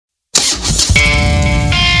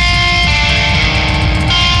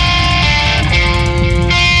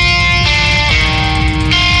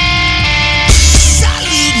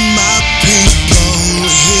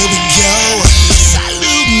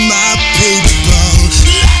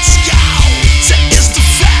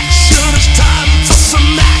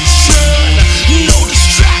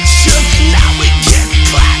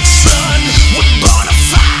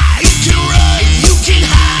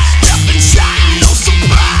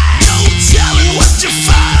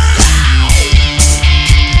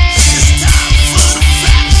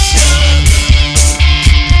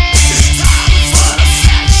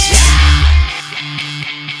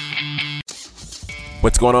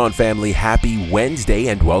going on, family? Happy Wednesday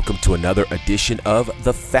and welcome to another edition of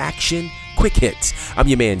The Faction Quick Hits. I'm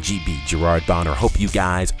your man, GB Gerard Bonner. Hope you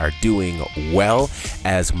guys are doing well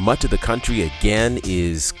as much of the country again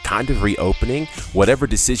is kind of reopening. Whatever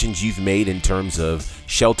decisions you've made in terms of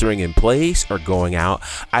sheltering in place or going out,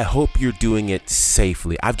 I hope you're doing it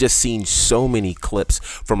safely. I've just seen so many clips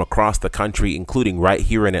from across the country, including right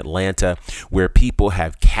here in Atlanta, where people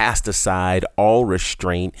have cast aside all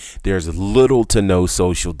restraint. There's little to no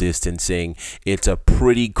social distancing. It's a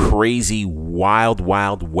pretty crazy, wild,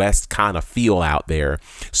 wild west kind of feel out there.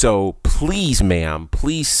 So please, ma'am,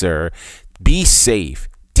 please, sir, be safe.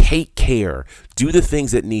 Take care. Do the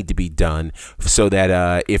things that need to be done so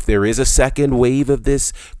that if there is a second wave of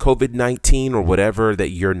this COVID-19 or whatever, that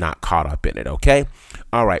you're not caught up in it, okay?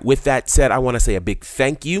 All right. With that said, I want to say a big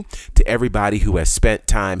thank you to everybody who has spent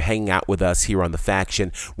time hanging out with us here on The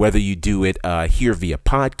Faction, whether you do it here via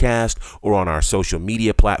podcast or on our social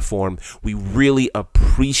media platform. We really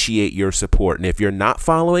appreciate your support. And if you're not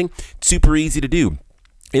following, it's super easy to do.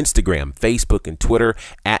 Instagram, Facebook, and Twitter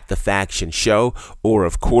at The Faction Show. Or,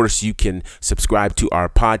 of course, you can subscribe to our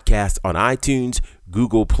podcast on iTunes,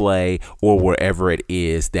 Google Play, or wherever it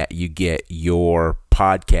is that you get your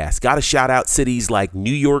podcast. Got to shout out cities like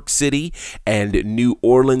New York City and New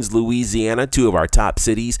Orleans, Louisiana, two of our top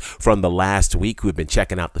cities from the last week who have been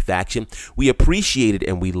checking out The Faction. We appreciate it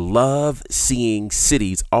and we love seeing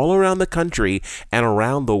cities all around the country and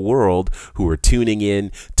around the world who are tuning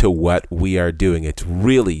in to what we are doing. It's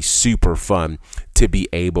really super fun to be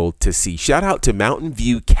able to see. Shout out to Mountain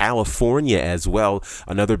View, California as well,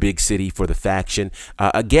 another big city for The Faction.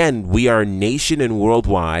 Again, we are nation and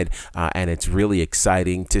worldwide, and it's really exciting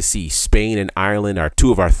to see. Spain and Ireland are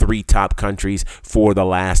two of our three top countries for the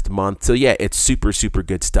last month. So yeah, it's super, super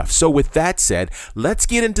good stuff. So with that said, let's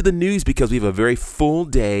get into the news because we have a very full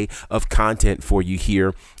day of content for you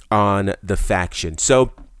here on The Faction.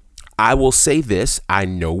 So I will say this, I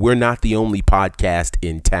know we're not the only podcast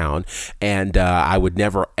in town, and I would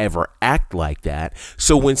never, ever act like that.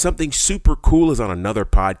 So when something super cool is on another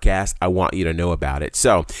podcast, I want you to know about it.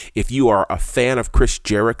 So if you are a fan of Chris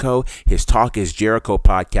Jericho, his Talk is Jericho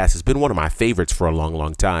podcast has been one of my favorites for a long,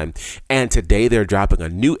 long time. And today they're dropping a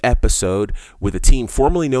new episode with a team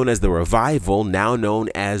formerly known as The Revival, now known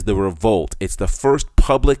as The Revolt. It's the first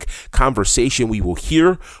public conversation we will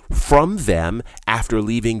hear from them after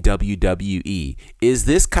leaving WWE. Is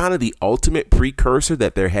this kind of the ultimate precursor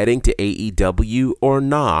that they're heading to AEW or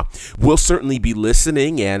nah? We'll certainly be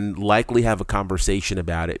listening and likely have a conversation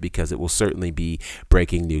about it because it will certainly be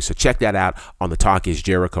breaking news. So check that out on the Talk is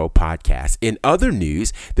Jericho podcast. In other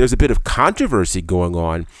news, there's a bit of controversy going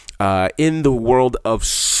on in the world of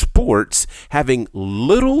sports having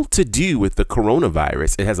little to do with the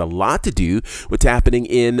coronavirus. It has a lot to do with what's happening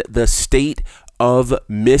in the state of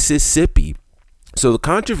Mississippi. So the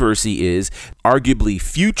controversy is arguably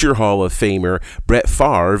future Hall of Famer Brett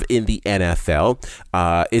Favre in the NFL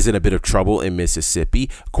is in a bit of trouble in Mississippi.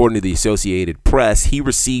 According to the Associated Press, he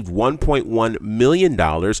received $1.1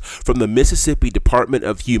 million from the Mississippi Department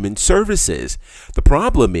of Human Services. The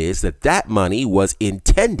problem is that money was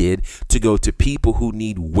intended to go to people who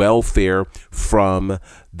need welfare from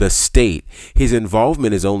the state. His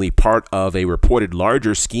involvement is only part of a reported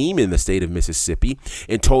larger scheme in the state of Mississippi.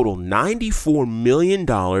 In total, $94 million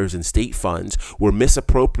in state funds were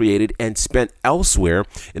misappropriated and spent elsewhere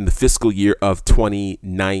in the fiscal year of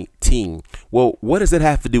 2019. Well, what does that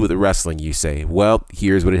have to do with wrestling, you say? Well,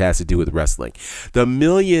 here's what it has to do with wrestling. The $1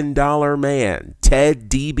 Million Man, Ted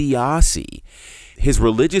DiBiase, his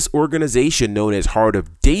religious organization known as Heart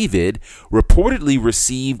of David reportedly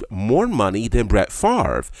received more money than Brett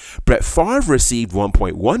Favre. Brett Favre received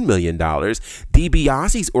 $1.1 million.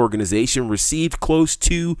 DiBiase's organization received close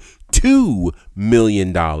to $2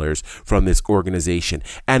 million from this organization.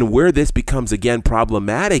 And where this becomes again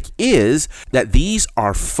problematic is that these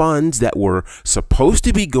are funds that were supposed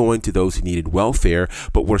to be going to those who needed welfare,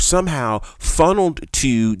 but were somehow funneled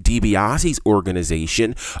to DiBiase's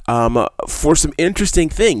organization for some interesting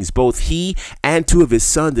things. Both he and two of his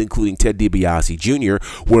sons, including Ted DiBiase Jr.,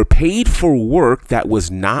 were paid for work that was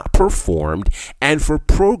not performed and for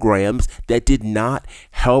programs that did not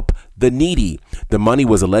help the needy. The money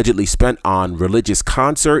was allegedly spent on religious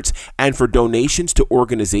concerts and for donations to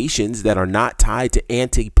organizations that are not tied to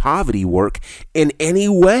anti-poverty work in any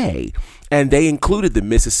way. And they included the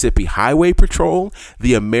Mississippi Highway Patrol,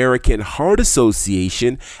 the American Heart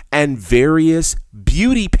Association, and various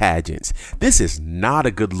beauty pageants. This is not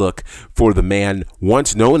a good look for the man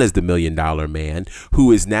once known as the $1 Million Man,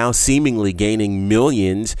 who is now seemingly gaining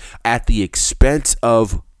millions at the expense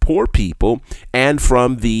of poor people and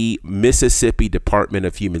from the Mississippi Department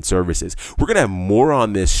of Human Services. We're going to have more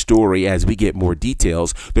on this story as we get more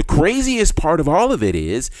details. The craziest part of all of it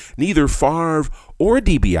is neither Favre or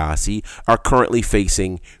DiBiase are currently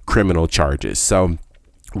facing criminal charges. So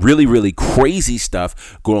really, really crazy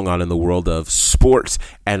stuff going on in the world of sports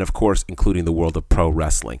and, of course, including the world of pro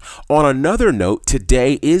wrestling. On another note,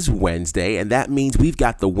 today is Wednesday, and that means we've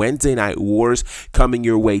got the Wednesday Night Wars coming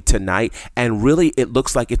your way tonight. And really, it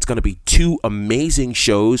looks like it's going to be two amazing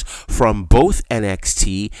shows from both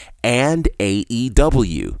NXT and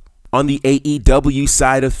AEW. On the AEW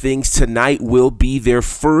side of things, tonight will be their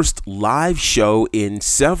first live show in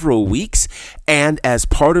several weeks. And as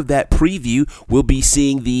part of that preview, we'll be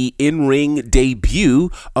seeing the in-ring debut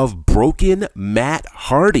of Broken Matt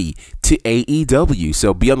Hardy to AEW.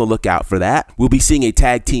 So be on the lookout for that. We'll be seeing a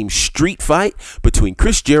tag team street fight between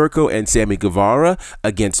Chris Jericho and Sammy Guevara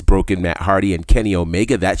against Broken Matt Hardy and Kenny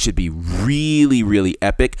Omega. That should be really, really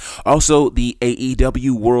epic. Also, the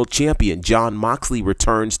AEW World Champion Jon Moxley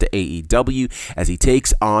returns to AEW as he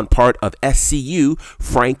takes on part of SCU,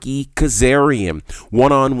 Frankie Kazarian.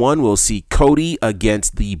 One-on-one, we'll see Cody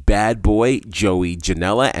against the bad boy Joey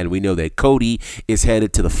Janela, and we know that Cody is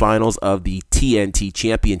headed to the finals of the TNT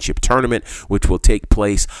Championship Tournament, which will take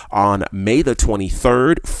place on May the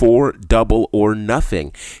 23rd for Double or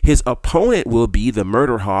Nothing. His opponent will be the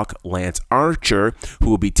Murder Hawk Lance Archer,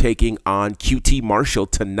 who will be taking on QT Marshall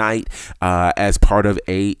tonight as part of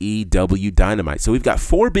AEW Dynamite. So we've got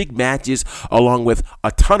 4 big matches along with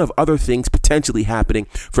a ton of other things potentially happening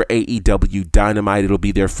for AEW Dynamite. It'll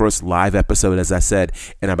be their first live episode, as I said,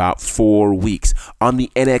 in about 4 weeks. On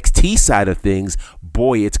the NXT side of things,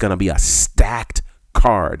 boy, it's going to be a stacked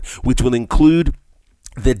card, which will include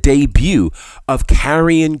the debut of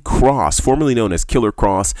Karrion Kross, formerly known as Killer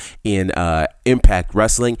Kross in Impact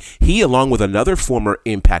Wrestling. He, along with another former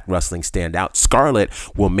Impact Wrestling standout, Scarlett,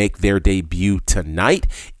 will make their debut tonight.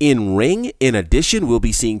 In ring, in addition, we'll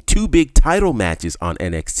be seeing 2 big title matches on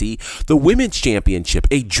NXT. The Women's Championship,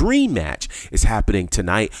 a dream match, is happening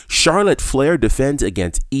tonight. Charlotte Flair defends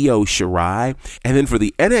against Io Shirai. And then for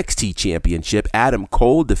the NXT Championship, Adam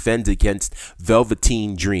Cole defends against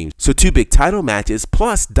Velveteen Dream. So 2 big title matches.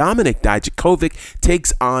 Plus, Dominic Dijakovic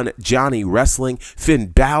takes on Johnny Wrestling. Finn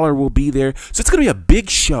Balor will be there. So it's going to be a big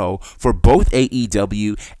show for both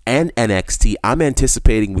AEW and NXT. I'm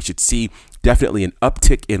anticipating we should see definitely an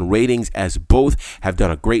uptick in ratings as both have done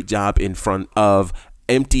a great job in front of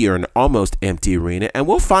empty or an almost empty arena. And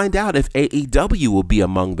we'll find out if AEW will be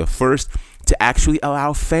among the first to actually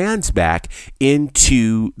allow fans back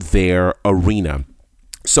into their arena.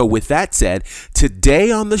 So with that said,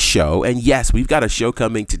 today on the show, and yes, we've got a show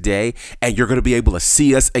coming today, and you're going to be able to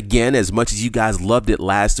see us again as much as you guys loved it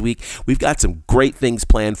last week. We've got some great things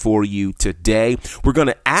planned for you today. We're going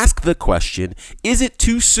to ask the question, is it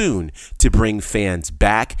too soon to bring fans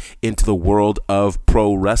back into the world of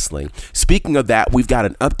pro wrestling? Speaking of that, we've got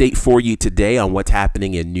an update for you today on what's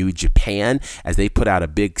happening in New Japan as they put out a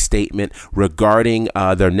big statement regarding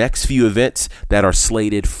their next few events that are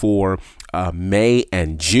slated for May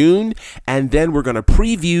and June. And then we're going to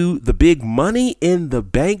preview the big Money in the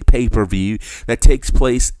Bank pay-per-view that takes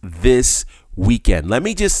place this weekend. Let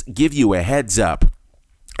me just give you a heads up.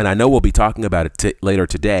 And I know we'll be talking about it later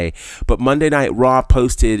today, but Monday Night Raw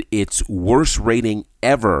posted its worst rating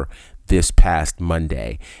ever this past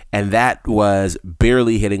Monday, and that was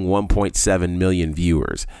barely hitting 1.7 million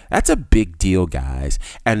viewers. That's a big deal, guys.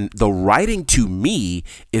 And the writing to me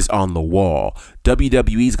is on the wall.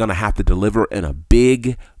 WWE is going to have to deliver in a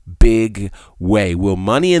big way. Will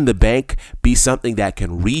Money in the Bank be something that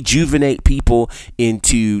can rejuvenate people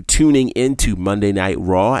into tuning into Monday Night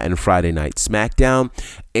Raw and Friday Night SmackDown?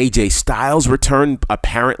 AJ Styles' return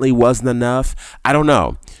apparently wasn't enough. I don't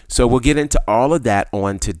know. So we'll get into all of that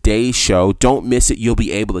on today's show. Don't miss it. You'll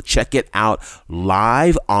be able to check it out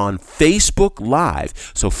live on Facebook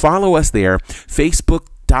Live. So follow us there,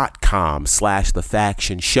 Facebook.com/The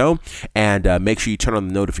Faction Show, and make sure you turn on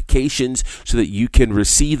the notifications so that you can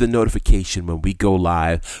receive the notification when we go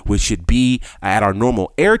live, which should be at our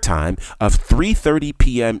normal airtime of 3:30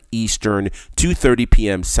 p.m. Eastern, 2:30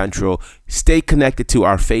 p.m. Central. Stay connected to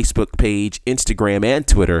our Facebook page, Instagram, and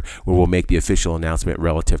Twitter, where we'll make the official announcement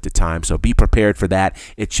relative to time. So be prepared for that.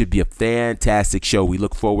 It should be a fantastic show. We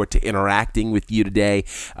look forward to interacting with you today.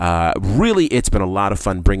 Really, it's been a lot of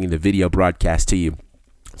fun bringing the video broadcast to you.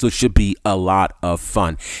 So it should be a lot of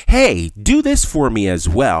fun. Hey, do this for me as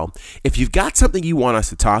well. If you've got something you want us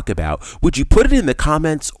to talk about, would you put it in the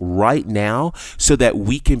comments right now so that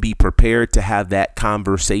we can be prepared to have that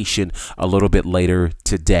conversation a little bit later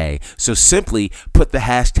today? So simply put the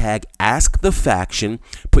hashtag AskTheFaction,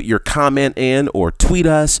 put your comment in, or tweet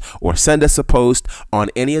us or send us a post on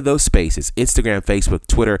any of those spaces, Instagram, Facebook,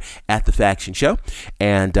 Twitter, @The_Faction Show.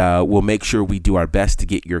 And we'll make sure we do our best to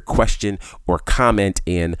get your question or comment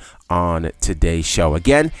in on today's show.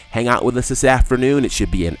 Again, hang out with us this afternoon. It should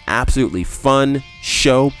be an absolutely fun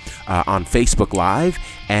show on Facebook Live.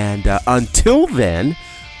 And until then,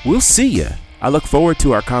 we'll see you. I look forward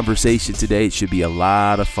to our conversation today. It should be a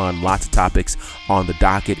lot of fun, lots of topics on the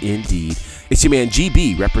docket indeed. It's your man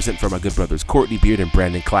GB, represent for my good brothers Courtney Beard and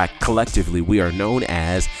Brandon Clack. Collectively, we are known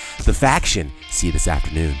as The Faction. See you this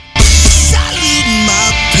afternoon. Salute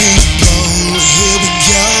my pain.